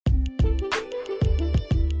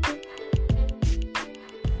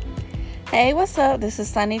Hey, what's up? This is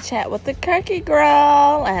Sunny Chat with the Kirky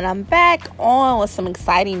Girl, and I'm back on with some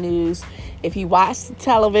exciting news. If you watch the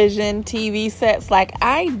television, TV sets like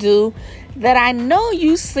I do, that I know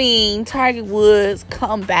you've seen Tiger Woods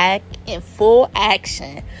come back in full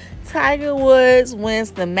action. Tiger Woods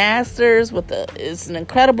wins the Masters it's an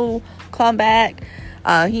incredible comeback.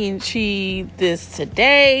 He achieved this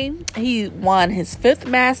today. He won his 5th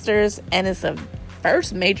Masters, and it's a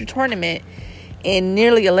first major tournament in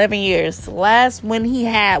nearly 11 years. The last win he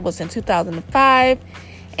had was in 2005,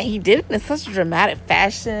 and he did it in such a dramatic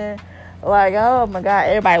fashion. Like, oh my God,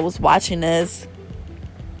 everybody was watching it,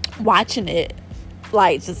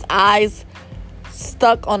 like just eyes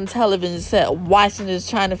stuck on the television set, watching this,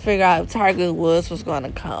 trying to figure out if Tiger Woods was going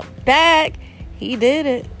to come back. He did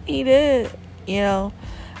it. He did.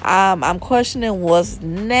 I'm questioning what's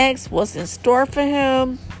next, what's in store for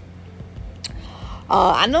him.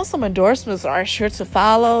 I know some endorsements are sure to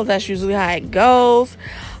follow. That's usually how it goes.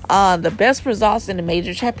 The best results in the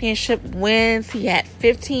major championship wins. He had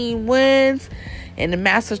 15 wins in the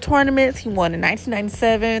Masters tournaments. He won in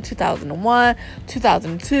 1997, 2001,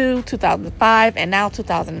 2002, 2005, and now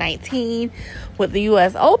 2019. With the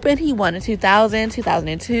U.S. Open, he won in 2000,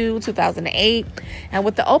 2002, 2008. And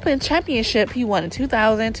with the Open Championship, he won in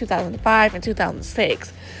 2000, 2005, and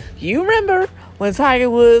 2006. You remember when Tiger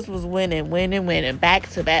Woods was winning back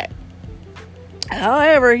to back.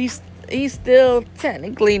 However, he's still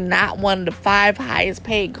technically not one of the 5 highest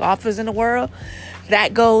paid golfers in the world.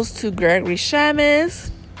 That goes to Gregory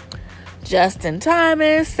Shamus, Justin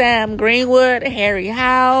Thomas, Sam Greenwood, Harry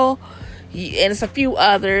Howell, and it's a few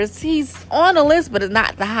others. He's on the list, but it's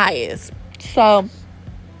not the highest. So,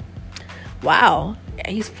 wow,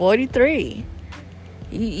 he's 43.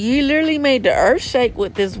 He literally made the earth shake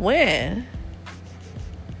with this win.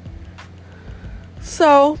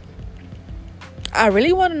 So, I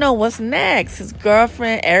really want to know what's next. His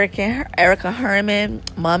girlfriend, Erica Herman,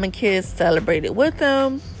 mom and kids celebrated with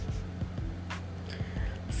him.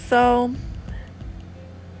 So,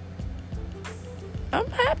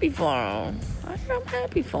 I'm happy for him. I'm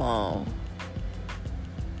happy for him.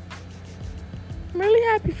 I'm really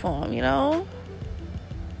happy for him,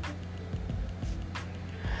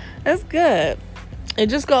 That's good. It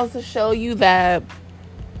just goes to show you that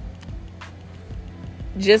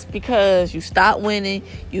just because you stop winning,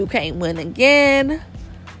 you can't win again.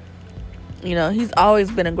 He's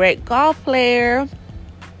always been a great golf player.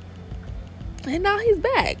 And now he's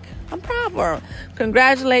back. I'm proud of him.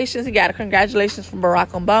 Congratulations. He got a congratulations from Barack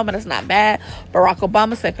Obama. That's not bad. Barack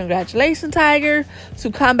Obama said, "Congratulations, Tiger.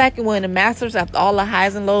 To come back and win the Masters after all the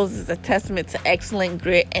highs and lows is a testament to excellent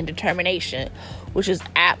grit and determination," which is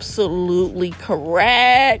absolutely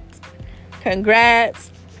correct.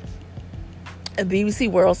 Congrats. A BBC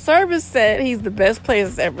World Service said he's the best player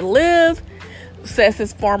that's ever lived. Says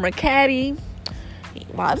his former caddy.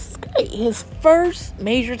 Wow, this is great. His first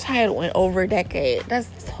major title in over a decade. That's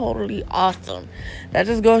totally awesome. That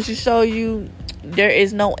just goes to show you there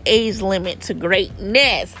is no age limit to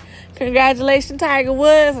greatness. Congratulations, Tiger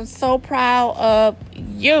Woods. I'm so proud of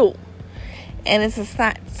you. And it's a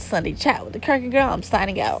Sunday Chat with the Kirky Girl. I'm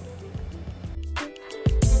signing out.